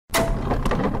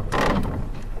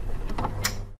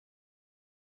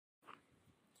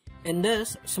In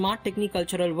this smart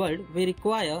technicultural world, we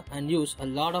require and use a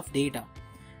lot of data,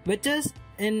 which is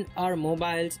in our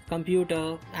mobiles,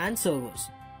 computer and servers.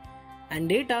 And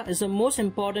data is the most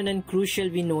important and crucial,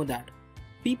 we know that.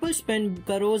 People spend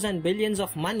crores and billions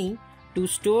of money to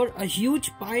store a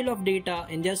huge pile of data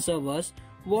in their servers.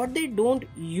 What they don't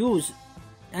use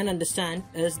and understand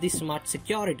is the smart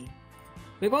security.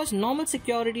 Because normal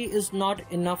security is not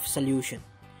enough solution.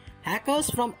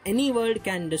 Hackers from any world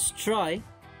can destroy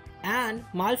and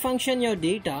malfunction your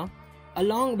data.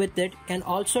 Along with it can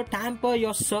also tamper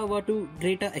your server to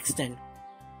greater extent.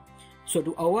 So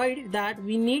to avoid that,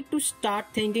 we need to start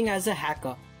thinking as a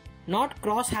hacker, not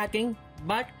cross-hacking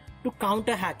but to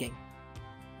counter-hacking.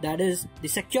 That is the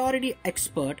security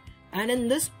expert, and in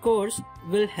this course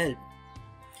will help.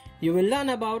 You will learn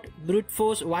about brute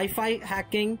force Wi-Fi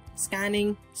hacking,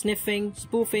 scanning, sniffing,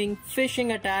 spoofing,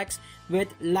 phishing attacks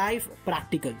with live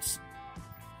practicals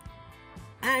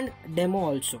and demo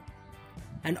also.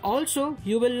 And also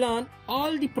you will learn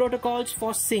all the protocols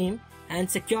for same and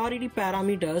security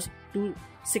parameters to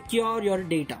secure your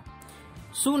data.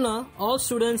 Sooner, all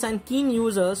students and keen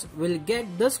users will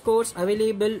get this course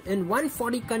available in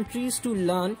 140 countries to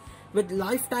learn with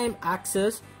lifetime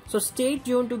access. So stay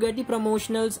tuned to get the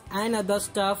promotionals and other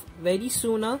stuff very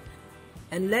sooner.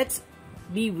 And let's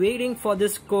be waiting for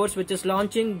this course, which is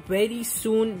launching very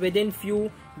soon within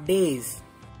few days.